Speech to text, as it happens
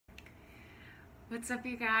What's up,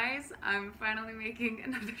 you guys? I'm finally making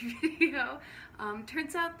another video.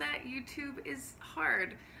 Turns out that YouTube is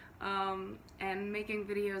hard, and making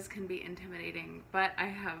videos can be intimidating, but I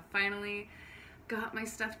have finally got my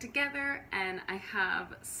stuff together, and I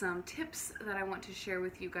have some tips that I want to share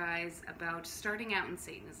with you guys about starting out in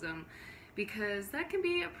Satanism, because that can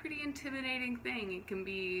be a pretty intimidating thing. It can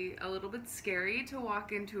be a little bit scary to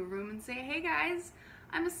walk into a room and say, "Hey guys,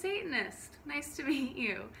 I'm a Satanist. Nice to meet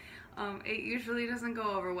you." It usually doesn't go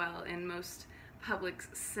over well in most public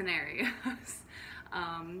scenarios.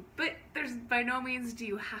 But there's by no means do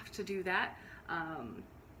you have to do that.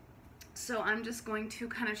 So I'm just going to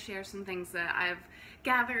kind of share some things that I've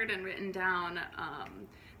gathered and written down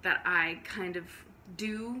that I kind of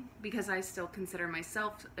do because I still consider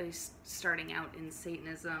myself starting out in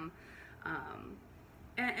Satanism.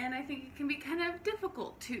 And I think it can be kind of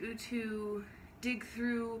difficult to dig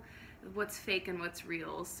through what's fake and what's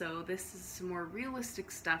real. So this is some more realistic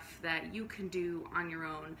stuff that you can do on your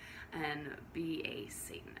own and be a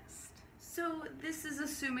Satanist. So this is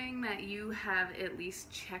assuming that you have at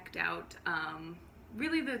least checked out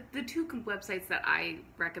really the two websites that I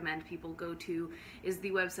recommend people go to is the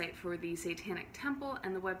website for the Satanic Temple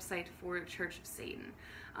and the website for Church of Satan.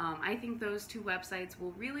 I think those two websites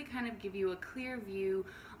will really kind of give you a clear view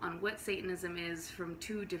on what Satanism is from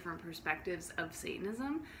two different perspectives of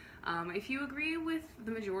Satanism. If you agree with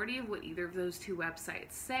the majority of what either of those two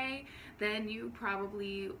websites say, then you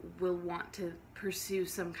probably will want to pursue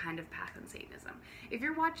some kind of path in Satanism. If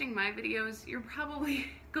you're watching my videos, you're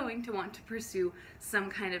probably going to want to pursue some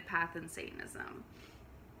kind of path in Satanism.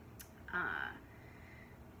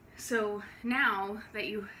 So now that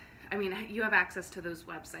you have access to those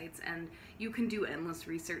websites and you can do endless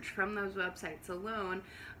research from those websites alone,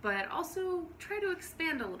 but also try to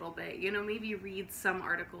expand a little bit. You know, maybe read some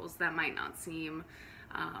articles that might not seem,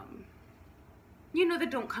 that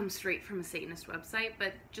don't come straight from a Satanist website,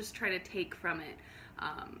 but just try to take from it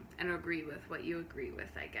and agree with what you agree with,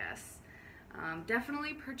 I guess.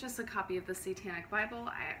 Definitely purchase a copy of the Satanic Bible.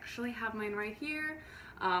 I actually have mine right here.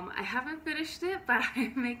 I haven't finished it, but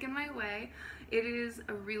I'm making my way. It is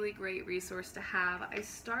a really great resource to have. I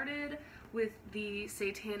started with the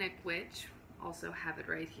Satanic Witch, also have it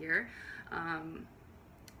right here. And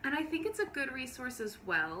I think it's a good resource as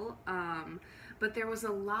well, but there was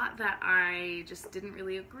a lot that I just didn't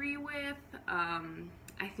really agree with.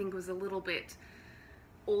 I think was a little bit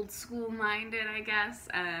old school minded, I guess,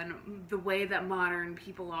 and the way that modern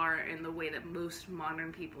people are and the way that most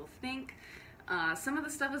modern people think. Some of the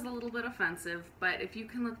stuff is a little bit offensive, but if you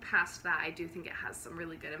can look past that, I do think it has some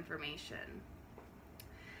really good information.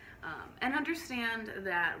 And understand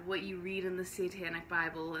that what you read in the Satanic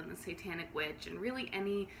Bible and the Satanic Witch and really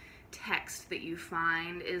any text that you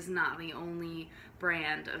find is not the only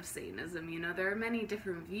brand of Satanism. You know, there are many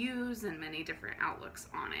different views and many different outlooks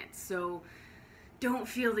on it. So don't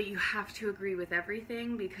feel that you have to agree with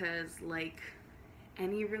everything, because like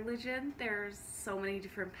any religion, there's so many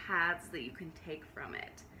different paths that you can take from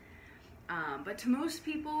it. But to most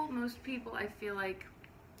people I feel like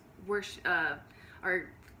are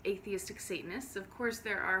atheistic Satanists. Of course,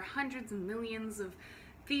 there are hundreds of millions of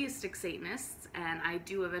theistic Satanists, and I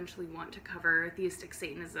do eventually want to cover theistic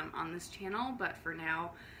Satanism on this channel, but for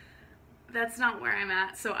now, that's not where I'm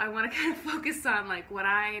at. So I want to kind of focus on like what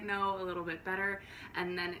I know a little bit better,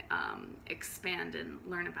 and then expand and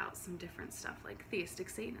learn about some different stuff like theistic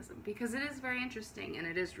Satanism, because it is very interesting and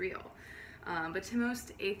it is real. But to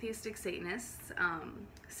most atheistic Satanists,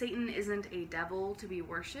 Satan isn't a devil to be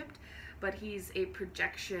worshipped, but he's a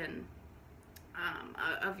projection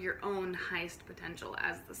of your own highest potential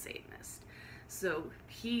as the Satanist. So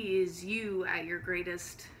he is you at your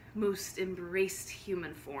greatest, most embraced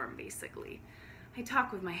human form, basically. I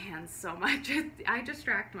talk with my hands so much, I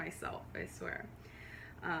distract myself, I swear.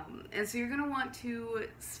 And so you're going to want to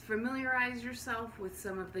familiarize yourself with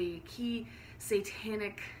some of the key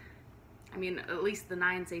satanic, at least the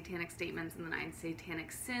 9 satanic statements and the 9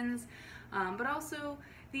 satanic sins, but also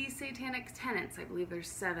the satanic tenets. I believe there's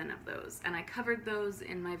 7 of those, and I covered those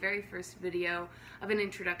in my very first video of an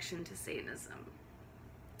introduction to Satanism.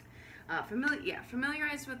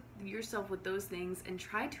 Familiarize yourself with those things and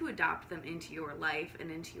try to adopt them into your life and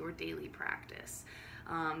into your daily practice.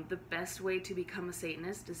 The best way to become a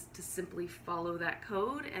Satanist is to simply follow that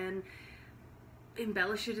code and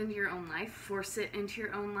embellish it into your own life, force it into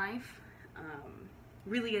your own life,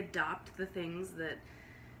 really adopt the things that,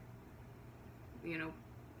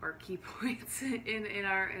 are key points in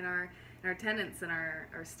our tenets and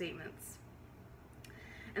our statements.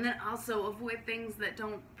 And then also avoid things that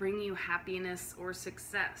don't bring you happiness or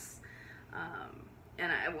success.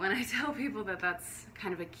 And when I tell people that that's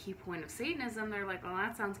kind of a key point of Satanism, they're like, well,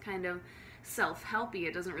 that sounds kind of self-helpy.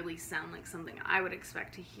 It doesn't really sound like something I would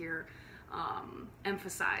expect to hear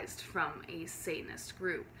emphasized from a Satanist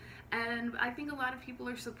group. And I think a lot of people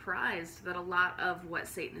are surprised that a lot of what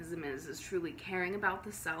Satanism is truly caring about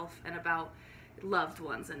the self and about loved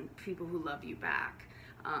ones and people who love you back.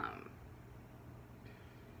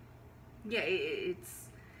 Yeah,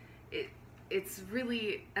 it's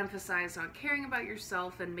really emphasized on caring about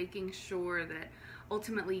yourself and making sure that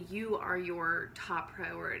ultimately you are your top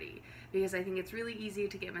priority, because I think it's really easy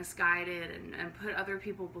to get misguided and put other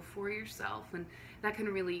people before yourself, and that can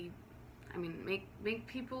really, I mean, make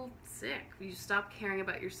people sick. You stop caring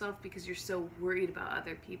about yourself because you're so worried about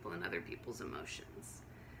other people and other people's emotions.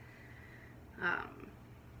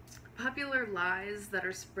 Popular lies that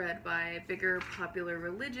are spread by bigger popular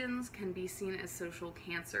religions can be seen as social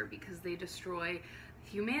cancer because they destroy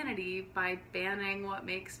humanity by banning what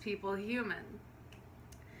makes people human.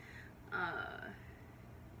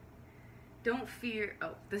 Don't fear...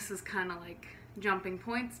 Oh, this is kind of like jumping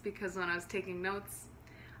points because when I was taking notes,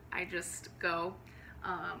 I just go.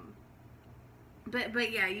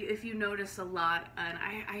 But yeah, if you notice a lot, and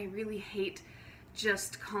I really hate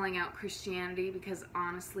just calling out Christianity because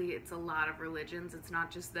honestly it's a lot of religions. It's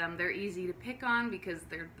not just them. They're easy to pick on because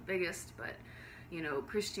they're the biggest, but you know,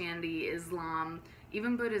 Christianity, Islam,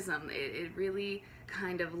 even Buddhism, it really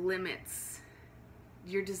kind of limits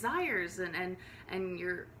your desires and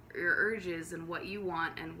your urges and what you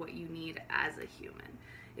want and what you need as a human.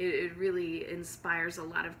 It really inspires a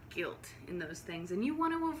lot of guilt in those things, and you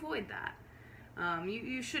want to avoid that.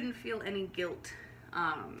 You shouldn't feel any guilt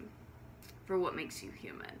for what makes you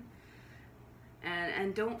human.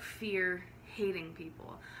 And don't fear hating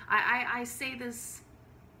people. I say this...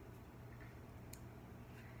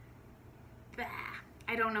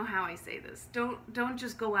 I don't know how I say this. Don't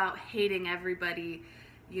just go out hating everybody,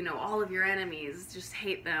 you know, all of your enemies. Just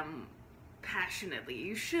hate them passionately.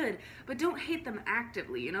 You should, but don't hate them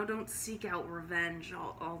actively. You know, don't seek out revenge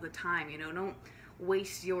all the time. You know, don't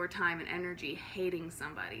waste your time and energy hating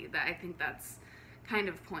somebody. I think that's kind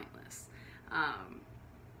of pointless.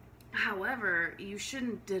 However, you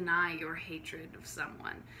shouldn't deny your hatred of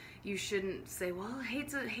someone. You shouldn't say, well,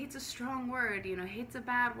 hate's a strong word, you know, hate's a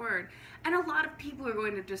bad word. And a lot of people are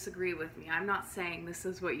going to disagree with me. I'm not saying this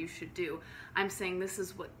is what you should do. I'm saying this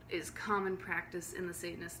is what is common practice in the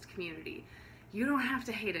Satanist community. You don't have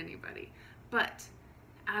to hate anybody. But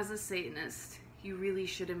as a Satanist, you really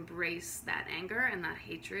should embrace that anger and that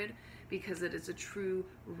hatred, because it is a true,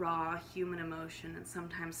 raw human emotion, and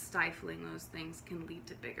sometimes stifling those things can lead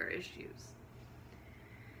to bigger issues.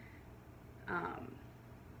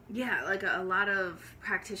 Yeah, like a lot of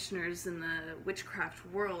practitioners in the witchcraft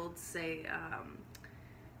world say,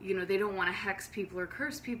 you know, they don't want to hex people or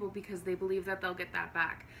curse people because they believe that they'll get that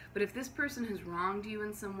back. But if this person has wronged you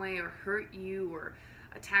in some way or hurt you or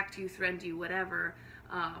attacked you, threatened you, whatever,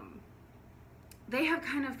 they have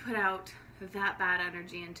kind of put out that bad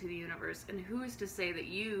energy into the universe, and who is to say that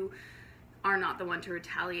you are not the one to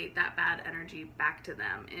retaliate that bad energy back to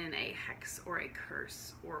them in a hex or a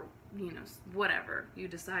curse or, you know, whatever you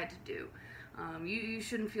decide to do. You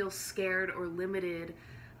shouldn't feel scared or limited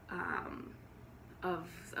of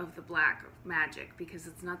the black magic, because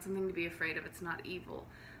it's not something to be afraid of. It's not evil.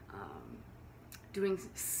 Doing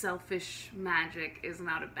selfish magic is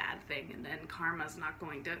not a bad thing, and karma's not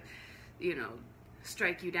going to, you know,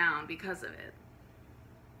 strike you down because of it.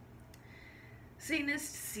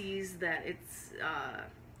 Satanist sees that it's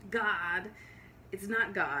God, it's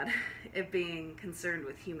not God being concerned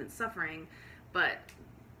with human suffering, but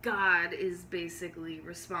God is basically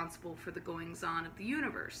responsible for the goings-on of the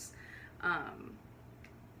universe.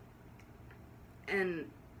 And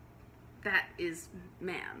that is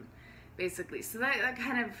man, basically. So that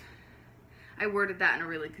kind of, I worded that in a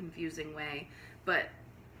really confusing way, but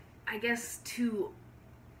I guess to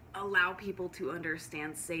allow people to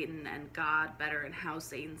understand Satan and God better and how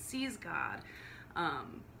Satan sees God,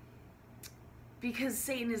 because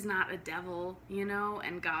Satan is not a devil, you know,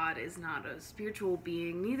 and God is not a spiritual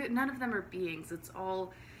being. None of them are beings. It's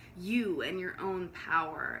all you and your own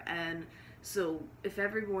power. And so if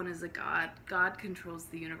everyone is a God, God controls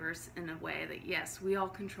the universe in a way that, yes, we all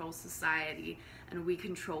control society and we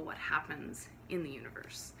control what happens in the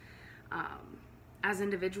universe. As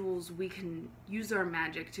individuals, we can use our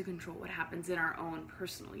magic to control what happens in our own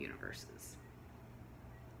personal universes.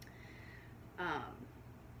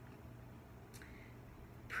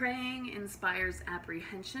 Praying inspires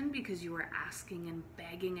apprehension because you are asking and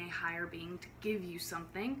begging a higher being to give you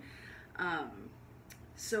something.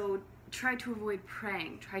 So try to avoid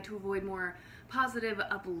praying. Try to avoid more positive,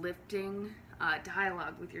 uplifting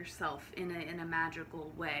dialogue with yourself in a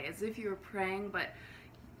magical way, as if you were praying, but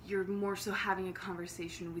you're more so having a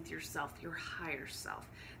conversation with yourself, your higher self,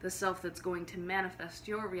 the self that's going to manifest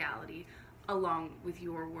your reality along with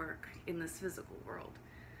your work in this physical world.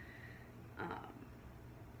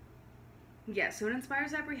 Yeah, so it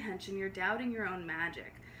inspires apprehension. You're doubting your own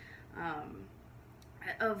magic.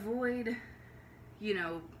 Avoid, you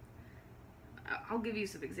know, I'll give you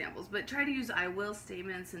some examples, but try to use I will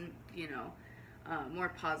statements and, you know, more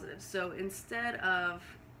positive. So instead of,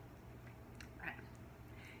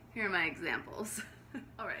 here are my examples.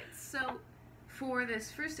 All right, so for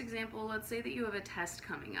this first example, let's say that you have a test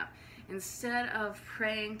coming up. Instead of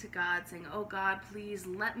praying to God, saying, oh God, please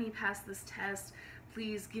let me pass this test.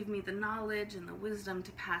 Please give me the knowledge and the wisdom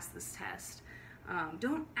to pass this test.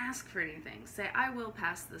 Don't ask for anything. Say, I will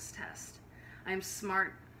pass this test. I'm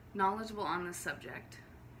smart, knowledgeable on this subject,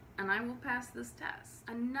 and I will pass this test.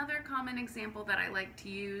 Another common example that I like to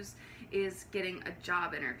use is getting a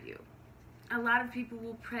job interview. A lot of people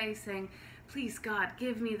will pray saying, please God,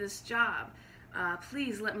 give me this job.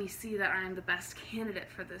 Please let me see that I'm the best candidate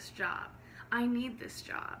for this job. I need this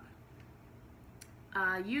job.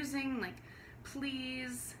 Using like,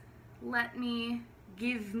 please, let me,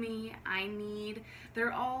 give me, I need,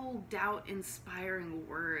 they're all doubt-inspiring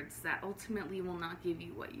words that ultimately will not give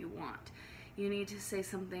you what you want. You need to say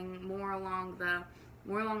something more along the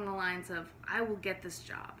lines of, I will get this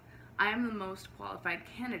job. I am the most qualified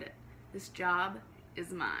candidate. This job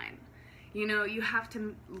is mine. You know, you have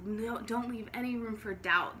to, don't leave any room for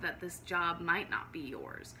doubt that this job might not be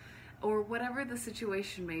yours. Or whatever the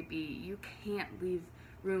situation may be, you can't leave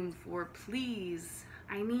room for please,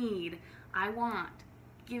 I need, I want,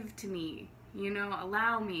 give to me, you know,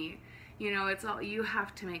 allow me. You know, it's all, you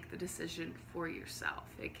have to make the decision for yourself.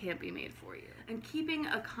 It can't be made for you. And keeping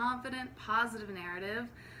a confident, positive narrative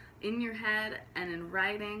in your head and in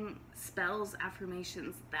writing, spells,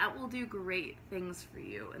 affirmations, that will do great things for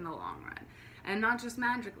you in the long run. And not just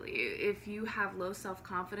magically. If you have low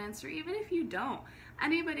self-confidence, or even if you don't,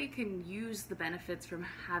 anybody can use the benefits from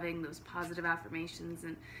having those positive affirmations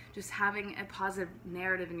and just having a positive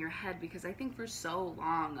narrative in your head, because I think for so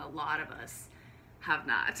long, a lot of us have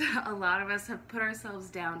not. A lot of us have put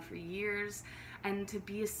ourselves down for years, and to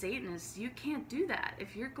be a Satanist, you can't do that.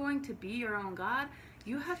 If you're going to be your own God,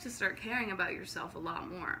 you have to start caring about yourself a lot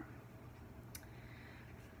more.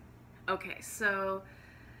 Okay, so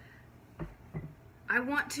I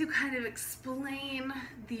want to kind of explain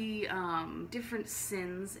the different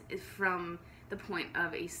sins from the point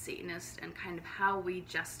of a Satanist, and kind of how we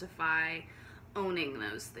justify owning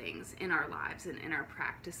those things in our lives and in our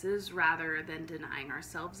practices, rather than denying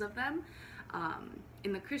ourselves of them.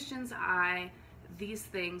 In the Christian's eye, these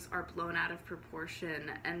things are blown out of proportion,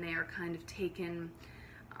 and they are kind of taken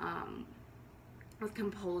with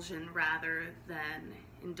compulsion rather than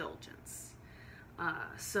indulgence.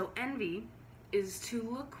 So envy is to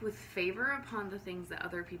look with favor upon the things that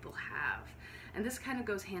other people have. And this kind of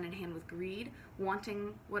goes hand in hand with greed,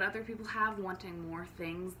 wanting what other people have, wanting more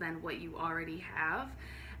things than what you already have.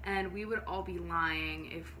 And we would all be lying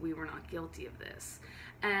if we were not guilty of this.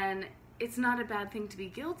 And it's not a bad thing to be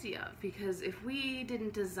guilty of, because if we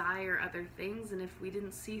didn't desire other things, and if we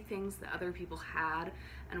didn't see things that other people had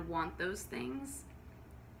and want those things,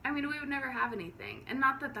 I mean, we would never have anything. And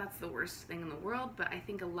not that that's the worst thing in the world, but I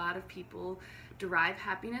think a lot of people derive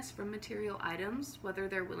happiness from material items, whether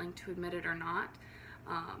they're willing to admit it or not.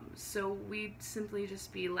 So we'd simply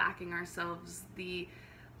just be lacking ourselves the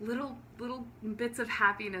little bits of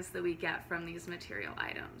happiness that we get from these material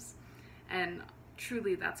items. And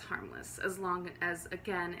truly, that's harmless, as long as,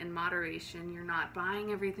 again, in moderation, you're not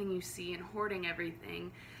buying everything you see and hoarding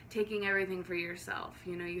everything, taking everything for yourself.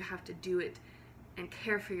 You know, you have to do it and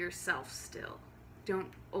care for yourself still. Don't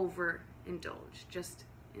overindulge, just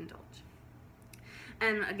indulge.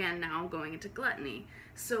 And again, now going into gluttony.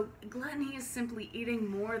 So gluttony is simply eating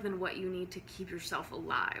more than what you need to keep yourself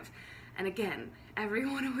alive. And again,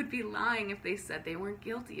 everyone would be lying if they said they weren't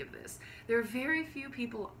guilty of this. There are very few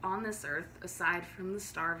people on this earth, aside from the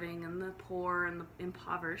starving and the poor and the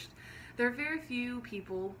impoverished, there are very few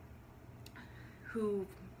people who,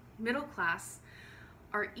 middle class,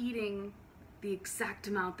 are eating the exact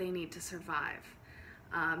amount they need to survive.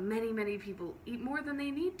 Many people eat more than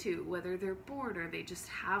they need to, whether they're bored or they just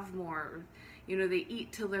have more. Or, you know, they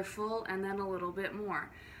eat till they're full and then a little bit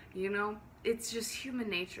more. You know, it's just human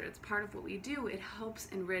nature. It's part of what we do. It helps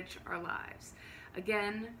enrich our lives.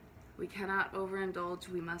 Again, we cannot overindulge.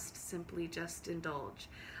 We must simply just indulge.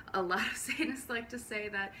 A lot of Satanists like to say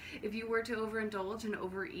that if you were to overindulge and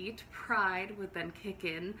overeat, pride would then kick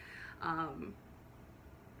in. Um,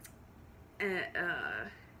 and,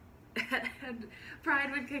 and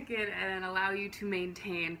pride would kick in and allow you to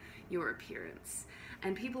maintain your appearance.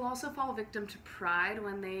 And people also fall victim to pride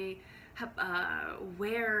when they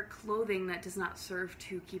wear clothing that does not serve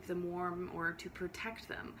to keep them warm or to protect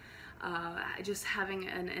them. Just having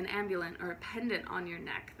an amulet or a pendant on your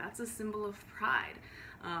neck, that's a symbol of pride.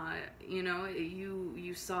 You know,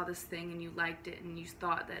 you saw this thing and you liked it and you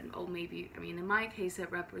thought that, oh, maybe, I mean, in my case,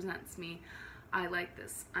 it represents me. I like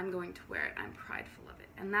this. I'm going to wear it. I'm prideful of it.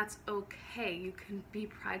 And that's okay. You can be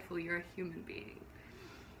prideful. You're a human being.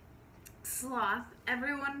 Sloth,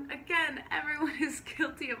 everyone is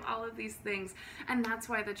guilty of all of these things. And that's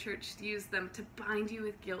why the church used them to bind you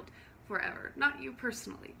with guilt forever. Not you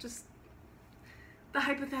personally, just the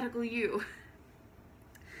hypothetical you.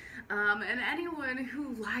 And anyone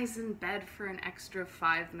who lies in bed for an extra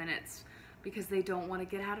 5 minutes because they don't want to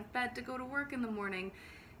get out of bed to go to work in the morning,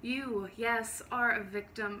 you, yes, are a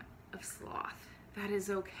victim of sloth. That is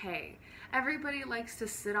okay. Everybody likes to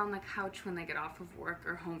sit on the couch when they get off of work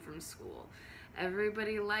or home from school.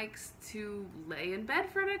 Everybody likes to lay in bed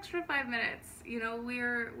for an extra 5 minutes. You know,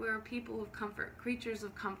 we're people of comfort, creatures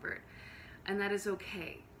of comfort, and that is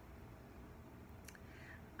okay.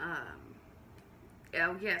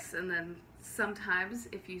 Oh yes, and then sometimes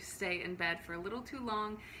if you stay in bed for a little too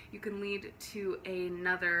long, you can lead to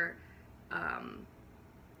another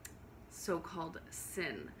so-called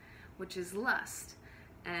sin, which is lust.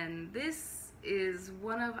 And this is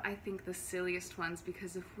one of, I think, the silliest ones,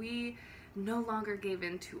 because if we no longer gave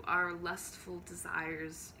in to our lustful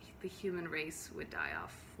desires, the human race would die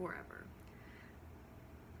off forever.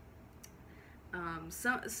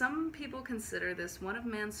 Some people consider this one of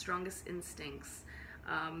man's strongest instincts,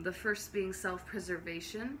 the first being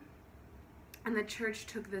self-preservation, and the church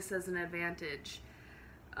took this as an advantage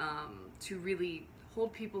to really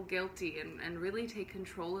hold people guilty and really take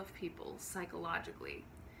control of people psychologically.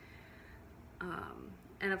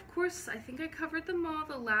 And of course, I think I covered them all.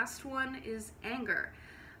 The last one is anger.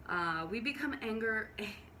 We become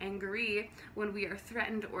angry when we are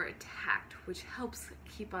threatened or attacked, which helps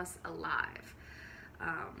keep us alive.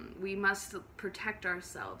 We must protect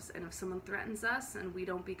ourselves, and if someone threatens us and we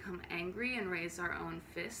don't become angry and raise our own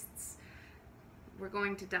fists, we're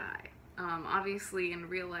going to die. Obviously, in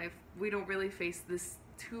real life, we don't really face this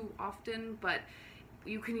too often, but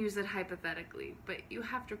you can use it hypothetically. But you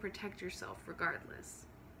have to protect yourself regardless.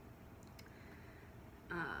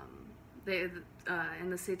 In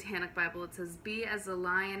the Satanic Bible, it says, "Be as a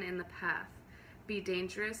lion in the path, be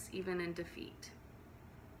dangerous even in defeat."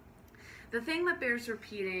 The thing that bears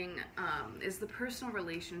repeating is the personal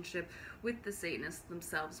relationship with the Satanists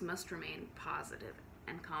themselves must remain positive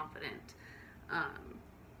and confident.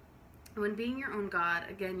 When being your own God,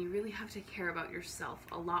 again, you really have to care about yourself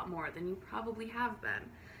a lot more than you probably have been.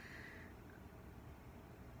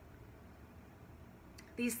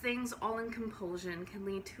 These things, all in compulsion, can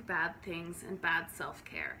lead to bad things and bad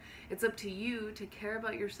self-care. It's up to you to care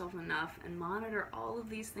about yourself enough and monitor all of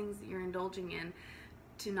these things that you're indulging in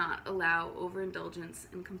to not allow overindulgence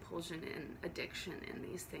and compulsion and addiction in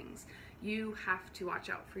these things. You have to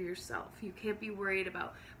watch out for yourself. You can't be worried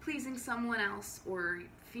about pleasing someone else or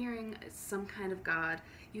fearing some kind of God.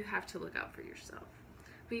 You have to look out for yourself.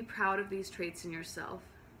 Be proud of these traits in yourself.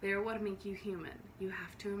 They are what make you human. You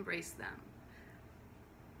have to embrace them.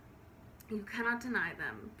 You cannot deny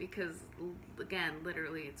them because, again,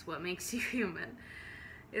 literally, it's what makes you human.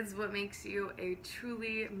 It's what makes you a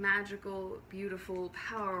truly magical, beautiful,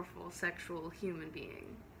 powerful, sexual human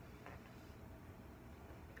being.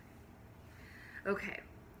 Okay,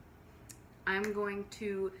 I'm going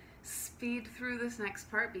to speed through this next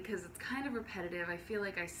part because it's kind of repetitive. I feel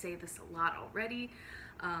like I say this a lot already,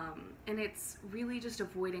 and it's really just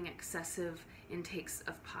avoiding excessive intakes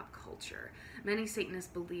of pop culture. Many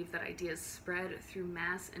Satanists believe that ideas spread through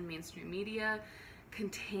mass and mainstream media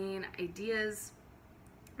contain ideas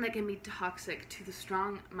that can be toxic to the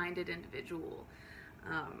strong-minded individual.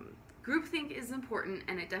 Groupthink is important,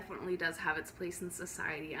 and it definitely does have its place in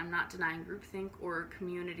society. I'm not denying groupthink or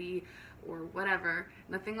community or whatever,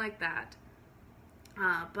 nothing like that.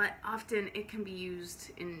 But often it can be used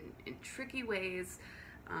in tricky ways,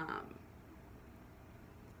 and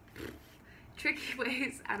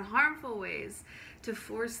harmful ways to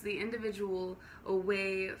force the individual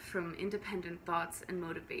away from independent thoughts and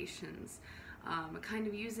motivations. Kind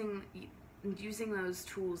of using those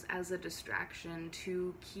tools as a distraction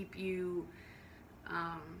to keep you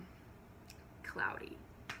cloudy.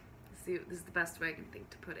 This is the best way I can think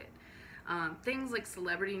to put it. Things like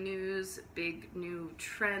celebrity news, big new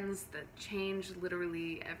trends that change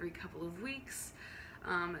literally every couple of weeks,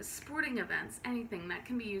 sporting events, anything that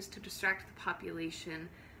can be used to distract the population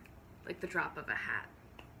like the drop of a hat.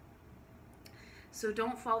 So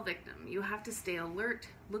don't fall victim. You have to stay alert,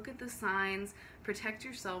 look at the signs, protect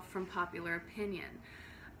yourself from popular opinion.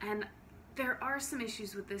 And there are some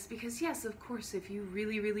issues with this because, yes, of course, if you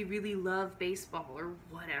really, really, really love baseball or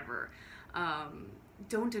whatever,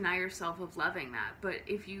 don't deny yourself of loving that. But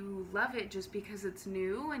if you love it just because it's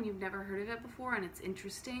new and you've never heard of it before and it's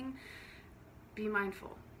interesting, be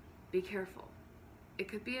mindful, be careful. It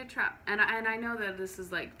could be a trap. And I know that this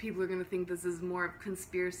is like, people are going to think this is more of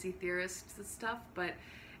conspiracy theorists stuff, but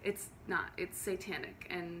it's not. It's satanic,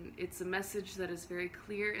 and it's a message that is very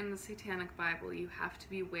clear in the Satanic Bible. You have to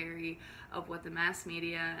be wary of what the mass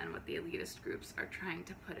media and what the elitist groups are trying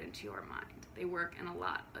to put into your mind. They work in a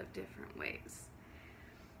lot of different ways.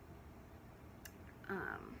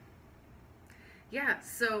 Yeah,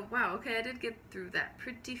 so, wow, okay, I did get through that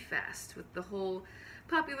pretty fast with the whole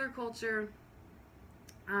popular culture.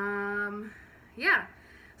 Yeah,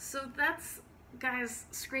 so that's, guys,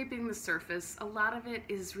 scraping the surface. A lot of it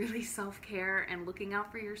is really self-care and looking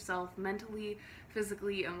out for yourself mentally,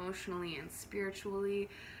 physically, emotionally, and spiritually.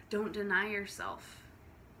 Don't deny yourself.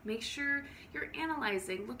 Make sure you're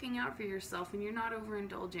analyzing, looking out for yourself, and you're not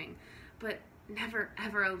overindulging. But never,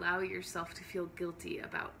 ever allow yourself to feel guilty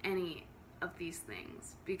about any of these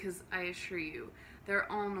things, because I assure you,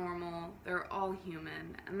 they're all normal, they're all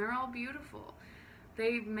human, and they're all beautiful.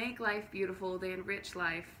 They make life beautiful, they enrich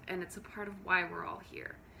life, and it's a part of why we're all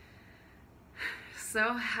here.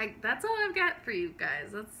 So that's all I've got for you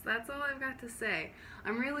guys. That's all I've got to say.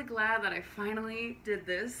 I'm really glad that I finally did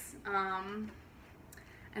this, and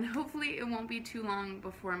hopefully it won't be too long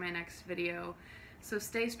before my next video. So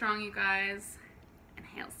stay strong, you guys, and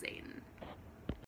hail Satan.